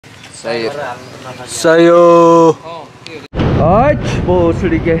Sayo. Alright,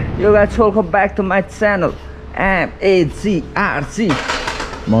 welcome back to my channel. Ma.grg.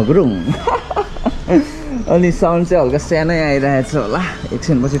 अनि sound चाहिँ हल्का सानै आइरहेछ होला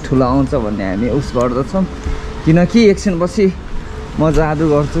एकछिनपछि ठुलो आउँछ भन्ने हामी उस गर्दछौँ किनकि एकछिनपछि म जादु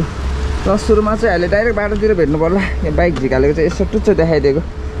गर्छु र सुरुमा चाहिँ अहिले डाइरेक्ट बाटोतिर भेट्नु पर्ला यो बाइक झिकालेको चाहिँ यसो टुच्चो देखाइदिएको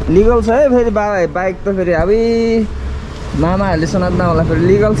लिगल छ है फेरि बाबा बाइक त फेरि अब मामाहरूले सुनाद नहोला फेरि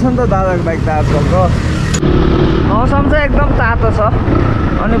लिगल छ नि त दादाको बाइक त आजकलको मौसम चाहिँ एकदम तातो छ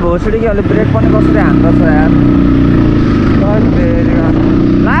अनि भोसडीको अहिले ब्रेक पनि कसरी हान्दछ यार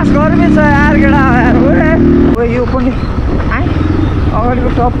लास्ट गर्मी छ यार केटा यार यो पनि आइ अगाडिको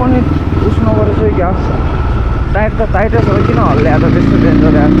टप पनि उस नगरेछ क्या टाइट त टाइटै छ किन हल्ल्या त त्यस्तो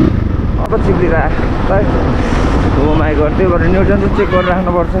डेन्जर यार अब चिप्लिरहेको हो माइ गड त्यही भएर न्युट्रन चाहिँ चेक गरेर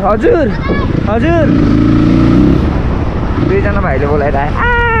राख्नुपर्छ हजुर हजुर दुईजना भाइले बोलाइरहे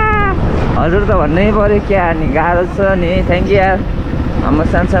हजुर त भन्नै पऱ्यो क्या नि गाह्रो छ नि थ्याङ्क यू यार हाम्रो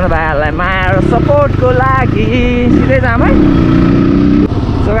सानो भाइहरूलाई माया र सपोर्टको लागि सिधै जाम है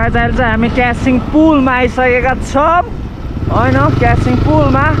सो गाइस अहिले चाहिँ हामी क्यासिङ पुलमा आइसकेका छौँ होइन क्यासिङ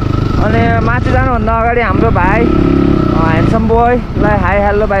पुलमा अनि माथि जानुभन्दा अगाडि हाम्रो भाइ ह्यान्डसम बोयलाई हाई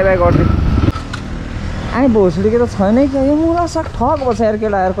हेलो बाई बाई गरिदिउँ आइ भोसडीको त छैन क्या यो मुला साग ठग बस्छ यार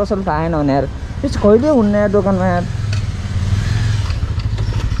केटा यार कसैले थाहा आएन भने यार त्यस कहिले हुन्न यार दोकानमा यार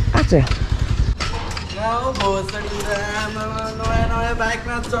अच्छा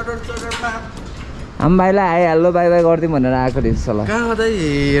हम भाइलाई हाई हेलो बाई बाई गरिदिउँ भनेर आएको रहेछ ल कहाँ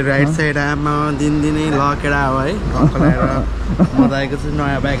राइट साइड आमा दिनदिनै लकेडा हो है मजाको चाहिँ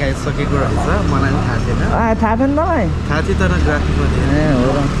नयाँ बाइक आइसकेको रहेछ मलाई थाहा थिएन थाहा थिएन तपाईँ थाहा थियो तर ग्राफिकमा थियो ए हो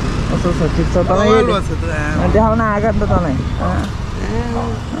र कस्तो छ ठिक छ तपाईँ देखाउन आएको नि त तपाईँ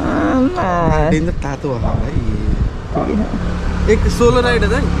तातो होला है एक सोलो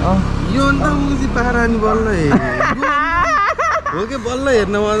राइडर है यो अन्त मुजी पाहाड अनि बल्ल हो कि बल्ल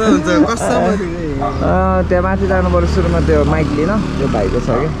हेर्न मजा हुन्छ कस्तो त्यहाँ माथि जानु पर्यो सुरुमा त्यो माइक लिन त्यो भाइको छ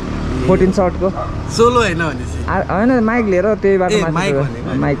कि 14 सर्टको सोलो होइन भनेपछि होइन माइक लिएर त्यही बाटो माइक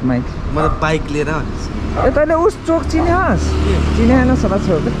माइक मतलब बाइक लिएर भनेपछि ए तैँले उस चोक चिन्योस् चिनेन सला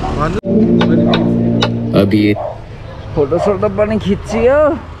छोक अब फोटो सोटो पनि खिचियो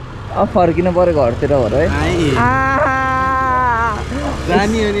अब फर्किनु पर्यो घरतिर हो र है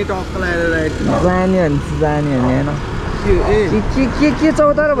जानी अनि टक्क लगाएर राइट जानी होइन के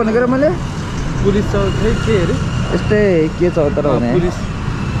चौतारा भनेको र मैले पुलिस चौक के अरे यस्तै के चौतारा भने पुलिस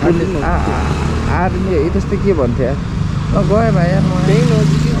आर्मी है त्यस्तै के भन्थ्यो यार ल गएँ भाइ यार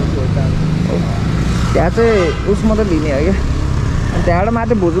त्यहाँ चाहिँ उस मात्रै लिने हो क्या अनि त्यहाँबाट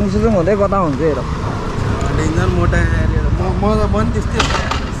माथि भुजुङ सुजुङ हुँदै कता हुन्छ हेर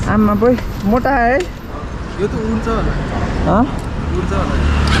आमा पै मोटा है यो त उड्छ होला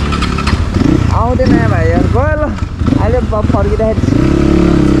आउँदैन भाइ यार गयो ल अहिले फर्किँदाखेरि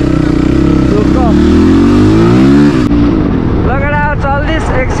लगेर चल्दिस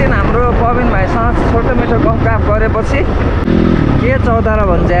एकछिन हाम्रो पविन भाइसँग छोटो मिठो गफ गरेपछि के चौतारा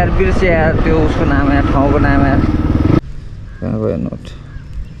भन्छ यार बिर्से यार त्यो उसको नाम यार ठाउँको नाम यार कहाँ गयो नोट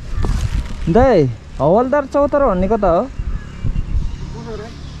दाइ हवलदार चौतारा भन्ने कता हो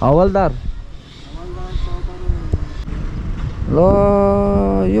हवलदार ल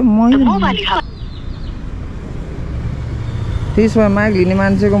यो त्यसो भए माइक लिने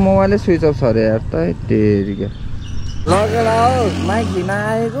मान्छेको मोबाइलै स्विच अफ छ अरे यार त तेरि क्या लगेर हो माइक लिन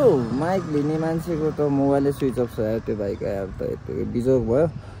आएको माइक लिने मान्छेको त मोबाइलै स्विच अफ छ यार त्यो भाइको यार त यत्तिकै बिजोग भयो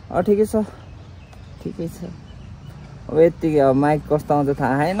ठिकै छ अब यत्तिकै अब माइक कस्तो आउँछ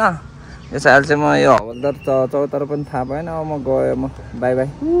थाहा छैन यसो अहिले चाहिँ म यो हवलदार चौतारा पनि थाहा भएन अब म गएँ म बाई बाई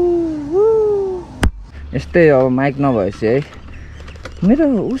यस्तै अब माइक नभएपछि है मेरो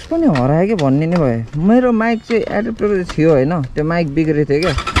उस पनि हरायो कि भन्ने नै भयो मेरो माइक चाहिँ एडप्टर थियो होइन त्यो माइक बिग्रेको थियो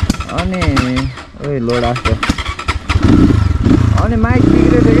क्या अनि ओइ लोड आएको अनि माइक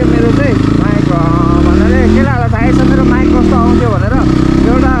बिग्रेको थियो क्या मेरो चाहिँ माइक भनेर केटाहरूलाई थाहै छ मेरो माइक कस्तो आउँथ्यो भनेर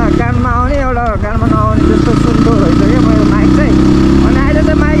एउटा कानमा आउने एउटा कानमा नआउने जस्तो सुन्दो रहेछ क्या मेरो माइक चाहिँ अनि अहिले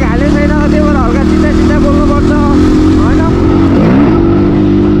चाहिँ माइक हालेको छैन त्यही भएर हल्का चिच्चा बोल्नुपर्छ होइन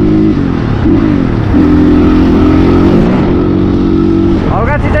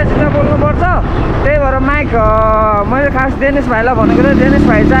हल्का चिच्चा बोल्नुपर्छ त्यही भएर माइक मैले खास देनेश भाइलाई भनेको थिएँ देनेश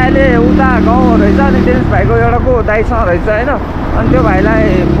भाइ चाहिँ अहिले उता गाउँ रहेछ अनि देनेश भाइको एउटा को दाइसँग रहेछ होइन अनि त्यो भाइलाई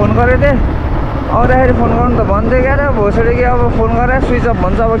फोन गरेको थिएँ आउँदाखेरि फोन गर्नु त भन्थ्यो क्या र भोसडी कि अब फोन गरेर स्विच अफ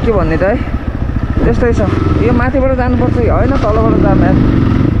भन्छ अब के भन्ने त है त्यस्तै छ यो माथिबाट जानुपर्छ कि होइन तलबाट जाने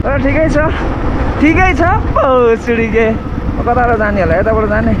तर ठिकै छ भोसडी के कताबाट जाने होला यताबाट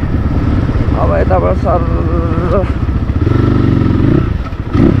जाने अब यताबाट सर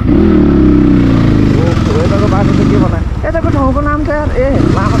ए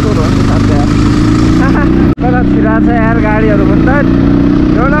लामो टुर हो नि साथै यार कता छिरा छ यार गाडीहरू पनि त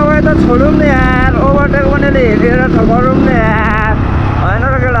एउटा गए त छोडौँ न यार ओभरटेक पनि हेरेर गरौँ न यार होइन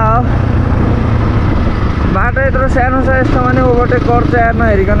र केटा हो बाटो यत्रो सानो छ यस्तोमा नि ओभरटेक गर्छ यार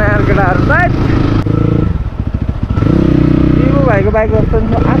नहेरिकन यार केटाहरू त दिबु भाइको बाइक जस्तो नि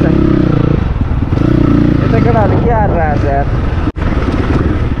छ आज यता केटाहरूले के हारेर आएको छ यार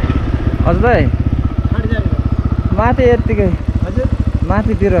हजुर भाइ माथि यत्तिकै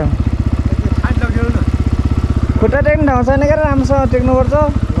माथितिर खुट्टा टेक्ने ठाउँ छैन क्या राम्रोसँग टेक्नुपर्छ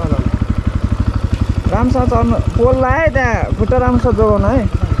राम्रोसँग चढ्नु पोल लगाए त्यहाँ खुट्टा राम्रोसँग जोगाउनु है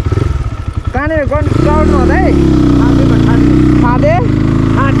कहाँनिर चढ्नु होला है खाँदे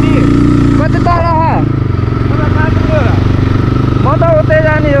कति टाढा म त उतै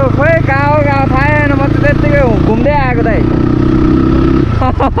जाने हो खोइ गाउँ थाहा छैन म त त्यत्तिकै घुम्दै आएको दाइ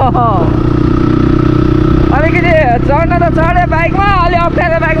अलिकति चढ्न त चढेँ बाइकमा अलि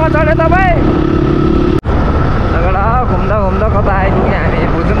अप्ठ्यारो बाइकमा चढेँ तपाईँ घुम्दा घुम्दा कता आइपुग्यो हामी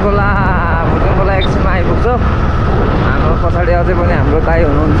भुजुङ खोला एकछिनमा आइपुग्छौँ हाम्रो पछाडि अझै पनि हाम्रो दाइ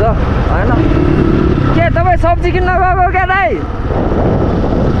हुनुहुन्छ होइन के तपाईँ सब्जी किन्न गएको क्या दाइ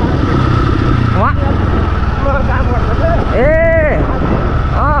ए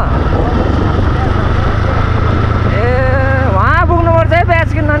वहाँ पुग्नुपर्छ है प्याज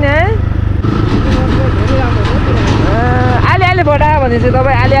किन्न नि है अलि भटायो भने चाहिँ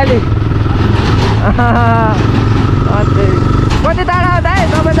तपाईँ अलि कति टाढा हो दाइ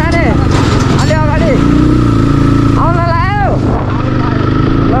तपाईँ जाने अलि अगाडि आउन लाग्यो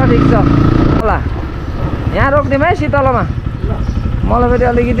ल ठिक छ ल यहाँ रोकिदिउँ है शीतलोमा मलाई फेरि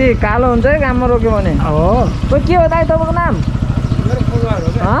अलिकति कालो हुन्छ है काममा रोक्यो भने हो खोइ के हो दाइ तपाईँको नाम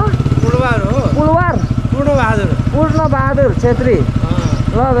पूर्णबहादुर छेत्री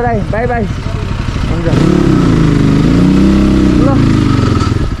ल दाइ बाई बाई हुन्छ ल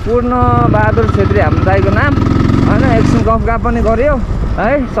पूर्णबहादुर छेत्री हाम्रो दाइको नाम होइन एकछिन गफ पनि गऱ्यो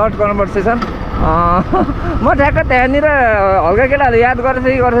है सर्ट कन्भर्सेसन म ठ्याक्क त्यहाँनिर हल्का केटाहरू याद गरेछ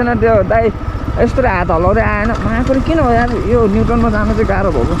कि गर्दैन त्यो दाइ यस्तो हात हल्लाउँदै आएन माकुरी किन हो यार यो न्युटनमा जानु चाहिँ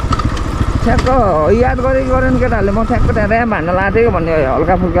गाह्रो भएको ठ्याक्क याद गरेँ कि गरेन केटाहरूले म ठ्याक्क त्यहाँ ऱ्याम्प हान्न लाएको थिएँ भन्ने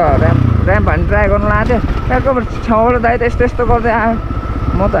हल्का फुल्का ऱ्याम्प हान्ने ट्राई गर्नु लाएको थिएँ ठ्याक्क छेउबाट दाइ त यस्तो गर्दै आयो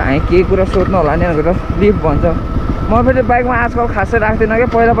म त केही कुरा सोध्नु होला नि भनेर लिफ्ट भन्छ म फेरि बाइकमा आजकल खासै राख्दिनँ क्या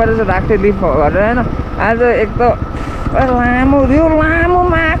पहिला चाहिँ राख्थेँ लिफ्ट गरेर होइन आज एक त लामो यो लामो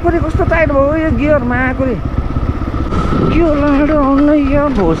माकुरी कस्तो टाइट भयो यो गियर माकुरी के लाडो आउनु यो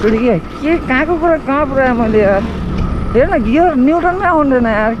भोसडी के कहाँको कुरा कहाँ पुऱ्याएँ मैले यार हेर न गियर न्युटनमै आउँदैन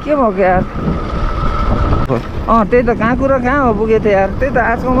यार के भएको यार त्यही त कहाँ कुरा कहाँ हो पुगेको थियो यार त्यही त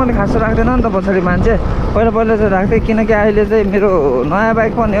आजकल मैले खासै राख्दैन नि त पछाडि मान्छे पहिला चाहिँ राख्थेँ किनकि अहिले चाहिँ मेरो नयाँ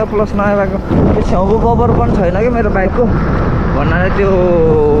बाइक पनि हो प्लस नयाँ बाइकको त्यो छेउको कभर पनि छैन कि मेरो बाइकको भन्नाले त्यो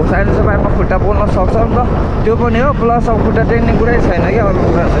साइलेन्सर बाइकमा खुट्टा पोल्न सक्छ नि त त्यो पनि हो प्लस अब खुट्टा टेक्ने कुरै छैन क्या अर्को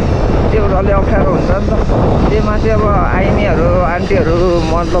कुरा चाहिँ त्यो अलिक अप्ठ्यारो हुन्छ नि त त्यो माथि अब आइमीहरू आन्टीहरू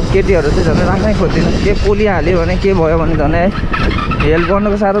मतलब केटीहरू चाहिँ झन् राख्नै खोज्दिनँ के पोलिहाल्यो भने के भयो भने झन् है हेल्प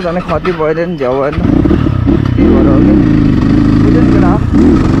गर्नुको साह्रो झन् खती भइदियो नि झ्याउ भयो नि त्यही भएर हो कि बुझ्यो नि केटा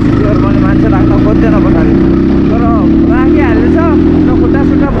त्योहरू पनि मान्छे राख्न खोज्दैन पछाडि तर राखिहालेछ र खुट्टा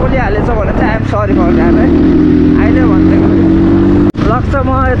सुट्टा पोलिहालेछ भने चाहिँ आइएम सरी फर द्याट है अहिले भनिदिएको लाग्छ म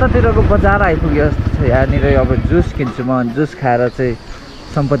यतातिरको बजार आइपुग्यो जस्तो छ यहाँनिर अब जुस किन्छु म जुस खाएर चाहिँ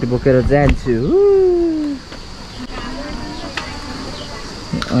सम्पत्ति बोकेर जान्छु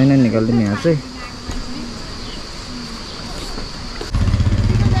होइन निकाल्दिउँ यहाँ चाहिँ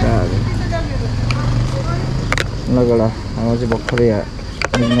लगेर अब चाहिँ भर्खरै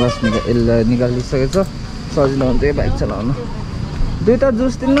ग्लास निकालिसकेको छ सजिलो हुन्छ यो बाइक चलाउन दुईवटा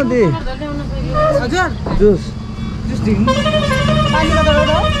जुस दिनु न दि जुस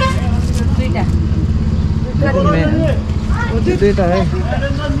दुईवटा है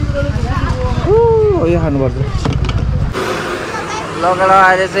यो खानुपर्छ लगेर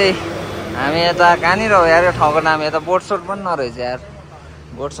अहिले चाहिँ हामी यता कहाँनिर हो यार यो ठाउँको नाम यता बोट सोट पनि नरहेछ यार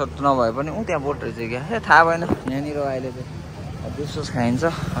बोट सोट नभए पनि त्यहाँ बोट रहेछ क्या ए थाहा भएन यहाँनिर अहिले चाहिँ जुस खाइन्छ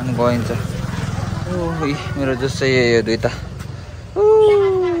अनि गइन्छ मेरो जुस चाहिँ यो दुईवटा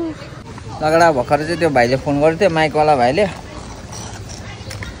लगेर भर्खर चाहिँ त्यो भाइले फोन गरेको थियो माइकवाला भाइले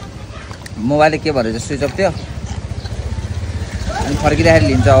मोबाइल के भएर चाहिँ स्विच अफ थियो अनि फर्किँदाखेरि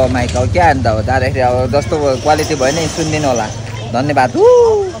लिन्छ अब माइक अब क्या अन्त अब जाँदाखेरि अब जस्तो क्वालिटी भयो नि सुनिदिनु होला धन्यवाद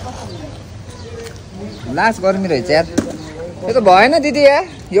लास्ट गर्मी रहेछ यार त्यो त भएन दिदी यार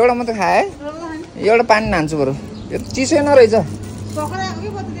एउटा मात्रै खाएँ एउटा पानी नान्छु बरु यो चिसो नरहेछ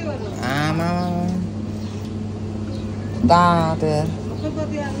आमा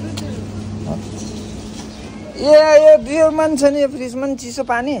यो मान्छ नि फ्रिजमा नि चिसो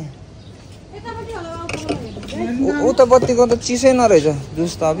पानी उता बत्तीको त चिसै नरहेछ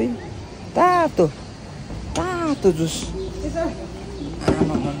जुस त अभि तातो तातो जुस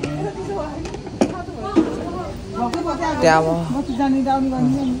त्यहाँ हो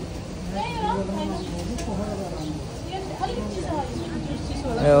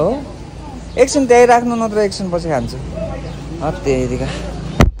एकछिन त्यही राख्नु नत्र एकछिन पछि खान्छु त्यहीका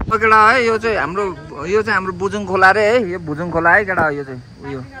केटा है यो चाहिँ हाम्रो बुजुङ खोला रे है यो बुजुङ खोला है केटा यो चाहिँ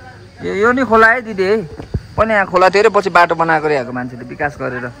यो नि खोला है दिदी है पनि यहाँ खोला थियो रे पछि बाटो बनाएको रे यहाँको मान्छेले विकास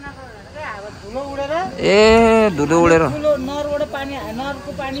गरेर ए धुलो उडेर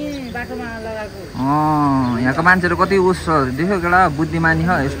यहाँको मान्छेहरू कति उस छ देख्यो केटा बुद्धिमानी छ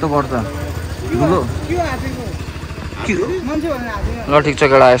यस्तो गर्छ धुलो ल ठिक छ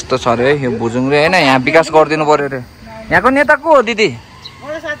केटा यस्तो छ अरे है यो भुजुङ रे होइन यहाँ विकास गरिदिनु पर्यो अरे यहाँको नेता को हो दिदी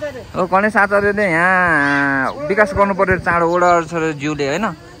हो गणेश आचार्यले यहाँ विकास गर्नु पर्यो चाँडो ओडा छ अरे जिउले होइन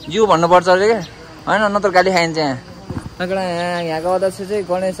जिउ भन्नुपर्छ अरे क्या होइन नत्र गाली खाइन्छ यहाँ केटा यहाँको अध्यक्ष चाहिँ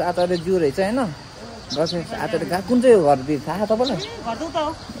गणेश आचार्य जिउ रहेछ होइन गणेश आचार्य कहाँ कुन चाहिँ हो घर दिदी थाहा तपाईँलाई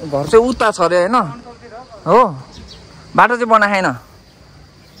घर चाहिँ उता छ अरे होइन हो बाटो चाहिँ बनाएन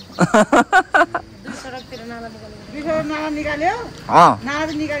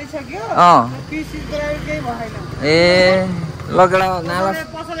ए लगेडा नाला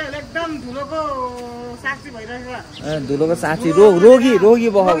धुलोको साक्षी रोगी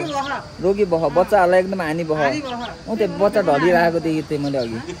बह बच्चाहरूलाई एकदम हानी बह त्यो बच्चा ढलिरहेको देखेको थिएँ मैले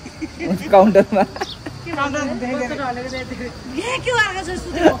अघि काउन्टरमा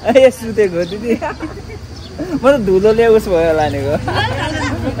ए सुतेको दिदी म त धुलोले उस भयो लानेको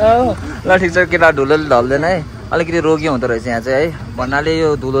ल ठिक छ केटा धुलोले ढल्दैन है अलिकति रोगी हुँदो रहेछ यहाँ चाहिँ है भन्नाले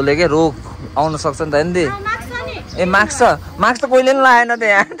यो धुलोले के रोग आउन सक्छ नि त नि ए मास्क त कहिले पनि लगाएन त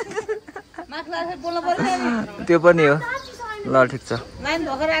यहाँ त्यो पनि हो ल ठिक छ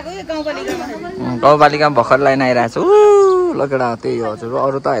गाउँपालिकामा भर्खर लाइन आइरहेको छ लगेडा त्यही हो हजुर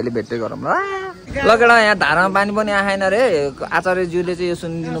अरू त अहिले भेट्दै गरौँ ल लगेडा यहाँ धारामा पानी पनि आएन रे आचार्यज्यूले चाहिँ यो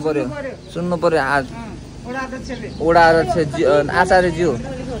सुनिदिनु पर्यो सुन्नु पर्यो ओडा अध्यक्ष आचार्यज्यू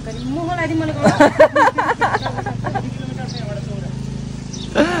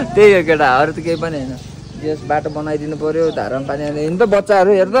त्यही हो केटा अरू त केही पनि होइन यस बाटो बनाइदिनु पर्यो धारामा पानी हिँड्नु त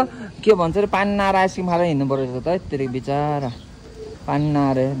बच्चाहरू हेर त के भन्छ अरे पानी नआएर आइसक्रिम खाएर हिँड्नु पर्यो त यत्तिकै बिचरा पानी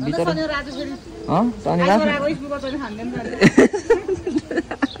नआएर बिचरा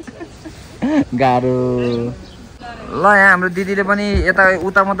गाह्रो ल यहाँ हाम्रो दिदीले पनि यता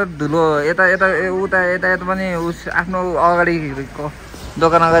उता मात्रै धुलो यता पनि उस आफ्नो अगाडि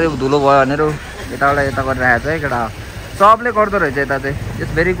दोकान अगाडि धुलो भयो भनेर यताबाट यता गरिरहेको छ है केटा सबले गर्दो रहेछ यता चाहिँ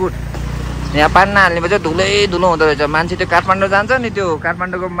इट्स भेरी गुड यहाँ पानी नहाल्ने चाहिँ धुलो हुँदो रहेछ मान्छे त्यो काठमाडौँ जान्छ नि त्यो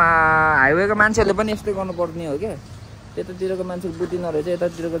काठमाडौँको हाइवेको मान्छेहरूले पनि यस्तै गर्नुपर्ने हो क्या त्यतातिरको मान्छेको बुद्धि नरहेछ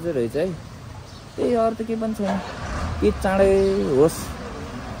यतातिरको चाहिँ रहेछ है त्यही अरू त केही पनि छैन कि चाँडै होस्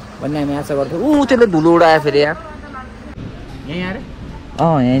भन्ने हामी आशा गर्थ्यौँ त्यसले धुलो उडायो फेरि यहाँ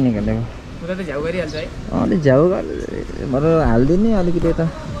यहीँ निकालेको अलिक झ्याउ गरेर हालिदिने अलिकति यता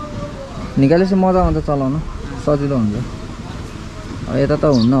निकालेपछि मजा आउँछ चलाउन सजिलो हुन्छ यता त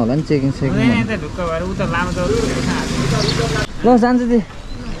हुन्न होला नि चेकिङ ल जान्छु दि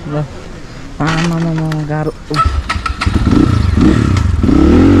ल आमामा गाह्रो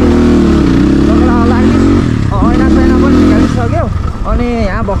ऐना सैना पनि निकालिसक्यो अनि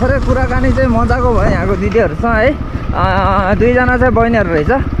यहाँ भर्खरै कुराकानी चाहिँ मजाको भयो यहाँको दिदीहरूसँग है दुईजना चाहिँ बहिनीहरू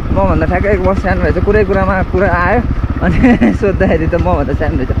रहेछ मभन्दा ठ्याक्कै 1 वर्ष सानो रहेछ कुरामा कुरा आयो अनि सोद्धाखेरि त मभन्दा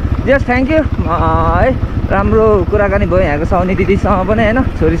सानो रहेछ जस्ट थ्याङ्क यू है राम्रो कुराकानी भयो यहाँको साउनी दिदीसँग पनि होइन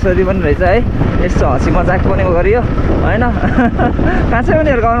छोरी पनि रहेछ है यस्तो हँसी मजाक पनि गरियो होइन खासै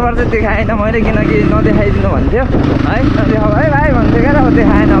उनीहरूको अनुहार चाहिँ देखाएन मैले किनकि नदेखाइदिनु भन्थ्यो है नदेखाऊ है भाइ भन्थ्यो क्या अब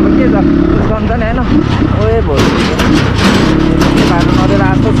देखाएन अब के छ उस गर्छ नि होइन ओए भोलि बाटो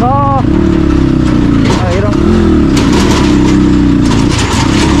नदेला जस्तो छ हेरौँ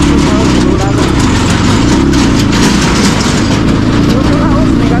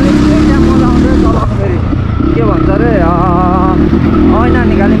के भन्छ अरे ऐना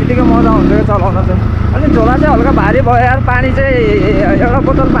निकाल्ने बित्तिकै मजा हुन्छ क्या चलाउन चाहिँ अनि झोला चाहिँ हल्का भारी भयो यार पानी चाहिँ एउटा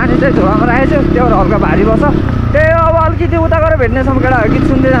बोतल पानी चाहिँ झोलामा राखेको छु त्यो हल्का भारी बस्छ त्यही अब अलिकति उता गएर भेट्नेसम्म केटा गीत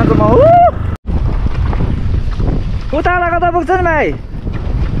सुन्दै जान्छु म उताबाट कता पुग्छ नि भाइ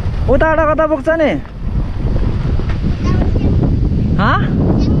उताबाट कता पुग्छ नि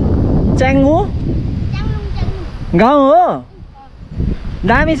च्याङ्गु गाउँ हो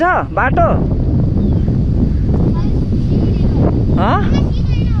दामी छ बाटो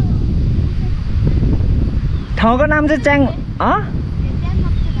ठाउँको नाम चाहिँ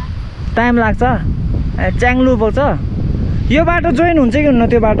टाइम लाग्छ च्याङ्लु पुग्छ यो बाटो जोइन हुन्छ कि हुन्न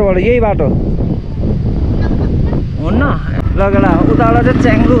त्यो बाटोबाट यही बाटो हुन्न लगेर उताबाट चाहिँ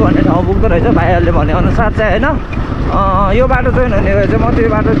च्याङ्लु भन्ने ठाउँ पुग्दो रहेछ भाइहरूले भने अनुसार चाहिँ होइन यो बाटो जोइन हुने भए चाहिँ म त्यो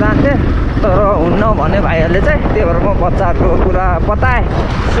बाटो जान्थेँ तर हुन्न भने भाइहरूले चाहिँ त्यही भएर म बच्चाहरूको कुरा बताएँ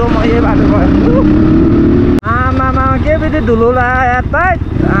सो म यही बाटो गएँ आमामा के बित्ति धुलो लाग्यो त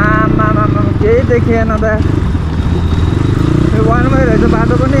आमामा केही देखिएन त यो वानमै रहेछ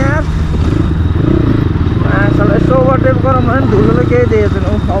बाटो पनि यार मान्छेलाई यसो ओभरटेक गरौँ भने धुलोले केही देखेको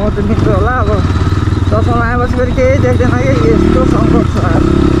छैन अब त मिल्छ होला अब चस्मा लगाएपछि फेरि केही देख्दैन कि यस्तो सङ्कट छ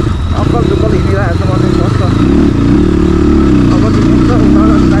अक्कल झुक्कल हिँडिरहेको छ म चाहिँ कस्तो अब चाहिँ मिल्छ उता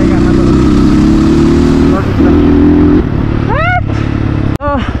बाइक आमा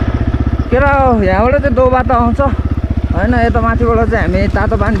के र यहाँबाट चाहिँ दो बाटो आउँछ होइन यता माथिबाट चाहिँ हामी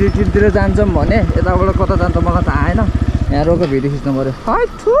तातो पानी रिट्रिटतिर जान्छौँ भने यताबाट कता जान्छ मलाई थाहा छैन यहाँ रोकेर भिडियो खिच्नु पऱ्यो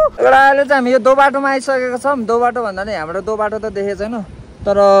एउटा अहिले चाहिँ हामी यो दो बाटोमा आइसकेको छौँ दो बाटो भन्दा नि यहाँबाट दो बाटो त देखेको छैन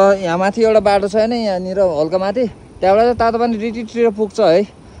तर यहाँ माथि एउटा बाटो छ नि यहाँनिर हल्का माथि त्यहाँबाट चाहिँ तातो पानी रिट्रिटतिर पुग्छ है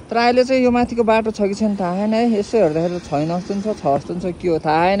तर अहिले चाहिँ यो माथिको बाटो छ कि छैन थाहा छैन है यसो हेर्दाखेरि छैन जस्तो नि छ जस्तो नि छ के हो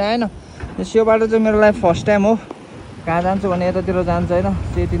थाहा छैन होइन यो बाटो चाहिँ मेरो लागि फर्स्ट टाइम हो कहाँ जान्छु भने यतातिर जान्छ होइन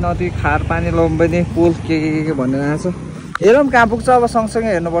सेती नदी खार पानी लम्बनी पुल के भनेर आएको छ हेरौँ कहाँ पुग्छ अब सँगसँगै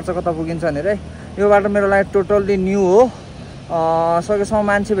हेर्नुपर्छ कता पुगिन्छ भनेर है यो बाटो मेरो लागि टोटल्ली न्यू हो सकेसम्म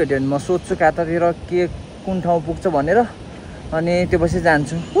मान्छे भेट्यो भने म सोध्छु कतातिर के कुन ठाउँ पुग्छ भनेर अनि त्यो पछि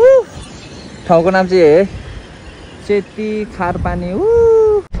जान्छु ठाउँको नाम चाहिँ है सेती खार पानी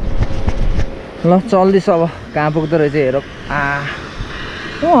ल चल्दैछ अब कहाँ पुग्दो रहेछ हेरौँ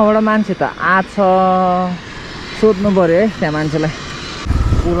वहाँबाट मान्छे त आछ सोध्नु पऱ्यो है त्यहाँ मान्छेलाई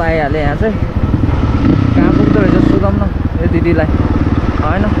पुल आइहाल्यो यहाँ चाहिँ कहाँ पुग्दो रहेछ सोधौँ न यो दिदीलाई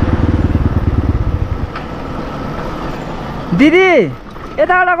होइन दिदी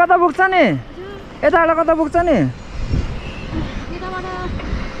यताबाट कता पुग्छ नि यताबाट कता पुग्छ नि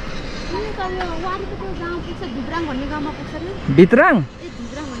भित्राङ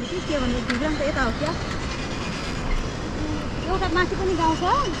एउटा माथि पनि गाउँ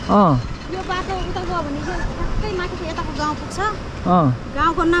छ यो बाटो उता गयो भने चाहिँ ठ्याक्कै माथि यताको गाउँ पुग्छ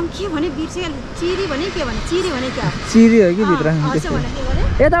गाउँको नाम के भने बिर्सेल चिरी भने के भने चिरी भने क्या चिरी हो कि भित्राङ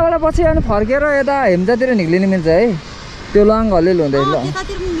यताबाट पछि अनि फर्केर यता हेम्चातिर निक्लिनु मिल्छ है त्यो लङ हलेल हुँदै ल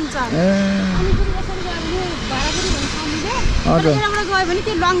यतातिर पनि मिल्छ अनि फेरि यसरी गयो भने भाडा पनि हुन्छ हामीले हजुर यताबाट गयो भने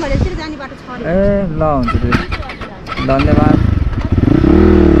त्यो लङ हलेलतिर जाने बाटो छ ए ल हुन्छ धन्यवाद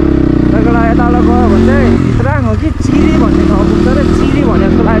यताबाट गयो भने चाहिँ भित्राङ हो कि चिरी भन्ने ठाउँ पुग्छ र चिरी भने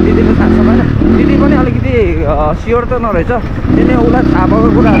जस्तो लाग्यो दिदीले थाहा छ होइन दिदी पनि अलिकति स्योर त नरहेछ त्यसले उसलाई थाहा भएको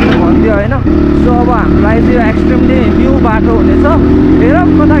कुराहरू चाहिँ भनिदियो होइन सो अब हाम्रो लागि चाहिँ एक्सट्रिमली न्यू बाटो हुनेछ हेरौँ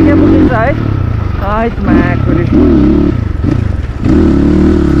कता के पुगिन्छ है मायाकुरी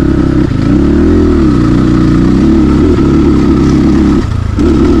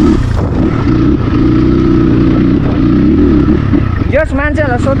यस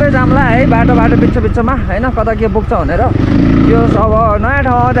मान्छेहरूलाई सोध्दै जाउँला है बाटो बिचमा होइन कता के पुग्छ भनेर यो अब नयाँ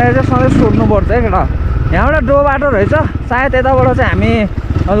ठाउँ आउँदाखेरि चाहिँ सधैँ सोध्नुपर्छ है केटा यहाँबाट डो बाटो रहेछ सायद यताबाट चाहिँ हामी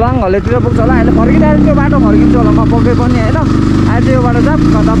लङ हलेतिर पुग्छ होला अहिले फर्किँदाखेरि त्यो बाटो फर्किन्छ होला म पक्कै पनि होइन अहिले चाहिँ यो बाटो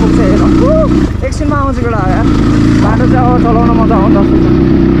चाहिँ कता पुग्छ हेरौँ एकछिनमा आउँछ केटा बाटो चाहिँ अब चलाउन मजा आउँछ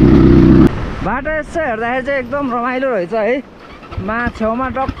बाटो यसो हेर्दाखेरि चाहिँ एकदम रमाइलो रहेछ है छेउमा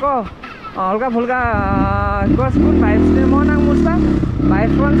टक्क हल्का फुल्का कुन भाइब्स चाहिँ मनाङ मुस्ताङ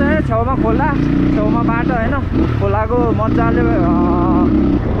भाइब्स पनि छ छेउमा खोला छेउमा बाटो होइन खोलाको मजाले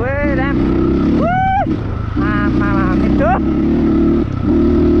ऱ्याम मिठो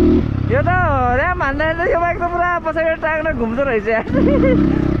यो त ऱ्याम हान्दाखेरि त यो बाइक त पुरा पछाडि टाग्न घुम्दो रहेछ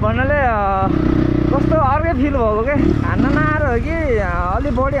भन्नाले कस्तो अर्कै फिल भएको क्या हान्न नआएर हो कि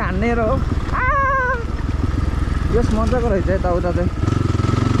अलिक बढी हान्ने हो यस मजाको रहेछ यताउता चाहिँ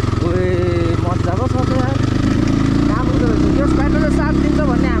मजाको छ त यार कहाँ पुग्दो रहेछ यस बाटो चाहिँ साथ दिन्छ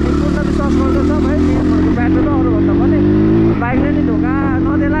भन्ने हामी पूर्ण विश्वास गर्दछौँ है नियमहरूको बाटो त अरूभन्दा पनि बाइकले नि ढोका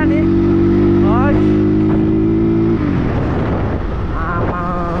नदेला नि आमा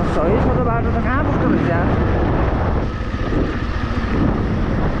सही छ त बाटो त कहाँ पुग्दो रहेछ यार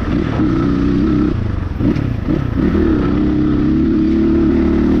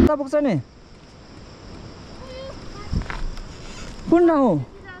कता पुग्छ नि कुन ठाउँ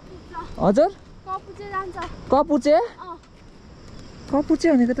हजुर कपुचे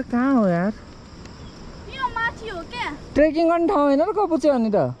कपुचे भनेको त कहाँ हो यार ट्रेकिङ गर्ने ठाउँ होइन र कपुचे भने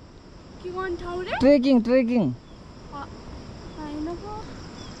त ट्रेकिङ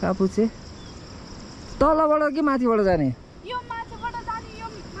कपुचे तलबाट कि माथिबाट जाने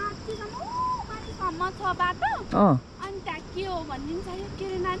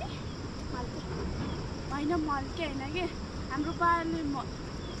होइन मल के होइन कि हाम्रो बाले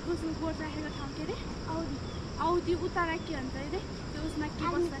उसको गोठ राखेको ठाउँ के अरे औधी उतारा के भन्छ अरे त्यो उसमा के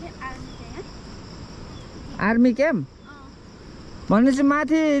बस्छ अरे आर्मी क्याम्प भनेपछि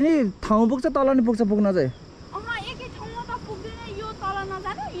माथि नि ठाउँ पुग्छ तल नि पुग्छ पुग्न चाहिँ एकै ठाउँमा त पुग्दैन यो तल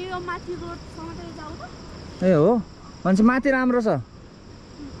नजानु यो माथि रोडसम्म चाहिँ जाऊ त ए हो भनेपछि माथि राम्रो छ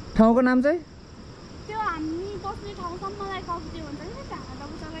ठाउँको नाम चाहिँ त्यो हामी बस्ने ठाउँसम्मलाई कब्जे भन्छ कि ढाका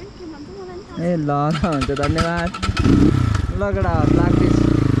उतालाई के भन्छ मलाई नि ए ल हुन्छ धन्यवाद लगडा लाग्दैछ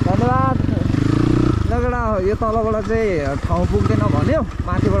धन्यवाद लगडा यो तलबाट चाहिँ ठाउँ पुग्दैन भन्यो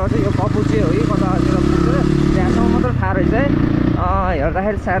माथिबाट चाहिँ यो कपुचे हो कि कतातिर पुग्छ त्यहाँसम्म मात्र थाहा रहेछ है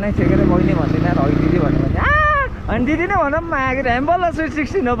हेर्दाखेरि सानै थियो के अरे बहिनी भन्दैन है दिदी भन्यो भने अनि दिदी नै भनौँ Ma.grg हामी बल्ल स्विट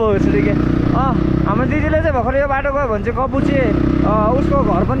 16 हो भोसरी के हाम्रो दिदीले चाहिँ भर्खर यो बाटो गयो भने चाहिँ कपुचे उसको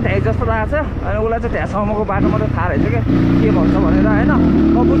घर पनि त्यहीँ जस्तो लाग्छ अनि उसलाई चाहिँ त्यहाँसम्मको बाटो मात्रै थाहा रहेछ क्या के भन्छ भनेर होइन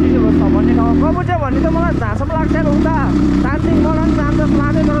कपुचे छ भन्ने ठाउँ कपुचे भन्ने त मलाई जहाँसम्म लाग्छ उता दार्जिलिङबाट पनि जान्छ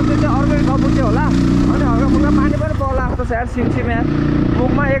लाँदै तर त्यो चाहिँ अर्कै कपुचे होला अनि हल्का फुल्का पानी पनि पर्ला जस्तो छ यार सिमसिम यहाँ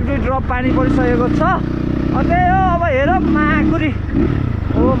मुखमा 1-2 ड्रप पानी परिसकेको छ त्यही हो अब हेर Ma.grg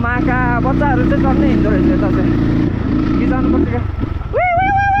हो माका बच्चाहरू चाहिँ चल्नै हिँड्दो रहेछ यता चाहिँ कि जानुपर्छ क्या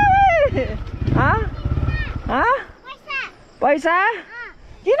पैसा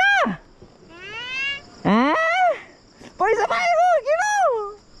किन पैसा पाएको किन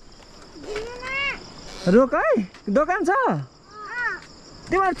रोक है दोकान छ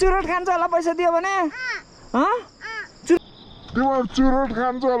तिमीहरू चुरोट खान्छ होला पैसा दियो भने तिमीहरू चुरोट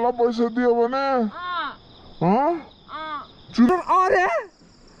खान्छ होला पैसा दियो भने चुरोट अरे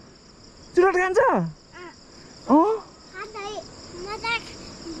चुरोट खान्छ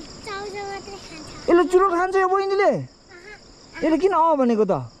यसले चुरोट खान्छ यो बहिनीले यसले किन भनेको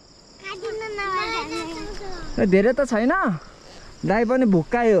त धेरै त छैन दाइ पनि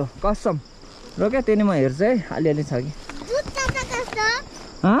भुक्कायो कसम र क्या त्यही म हेर्छु है अलिअलि छ कि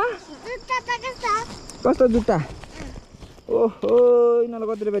कस्तो जुत्ता ओहो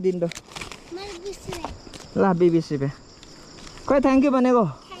यिनीहरूलाई कति रुपियाँ दिनु त ल 20 रुपियाँ खै थ्याङ्क यू भनेको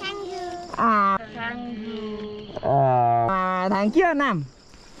थ्याङ्क यू नाम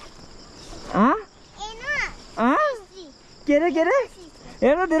के अरे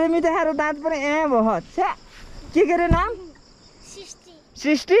हेर्नु धेरै मिठो खाएर दाँत पनि भयो के अरे नाम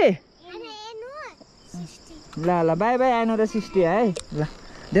सृष्टि ल बाई बाई आएन र सृष्टि है ल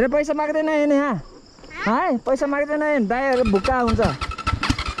धेरै पैसा माग्दैन हेर्ने है पैसा माग्दैन हेर्ने दाइहरू भुक्का हुन्छ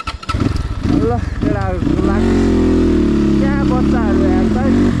ल त्यहाँ बच्चाहरू हेर्छ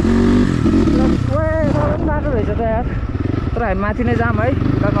बाटो रहेछ त यार तर हामी माथि नै जाऊँ है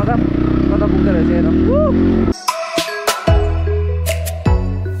कता पुग्दो रहेछ हेर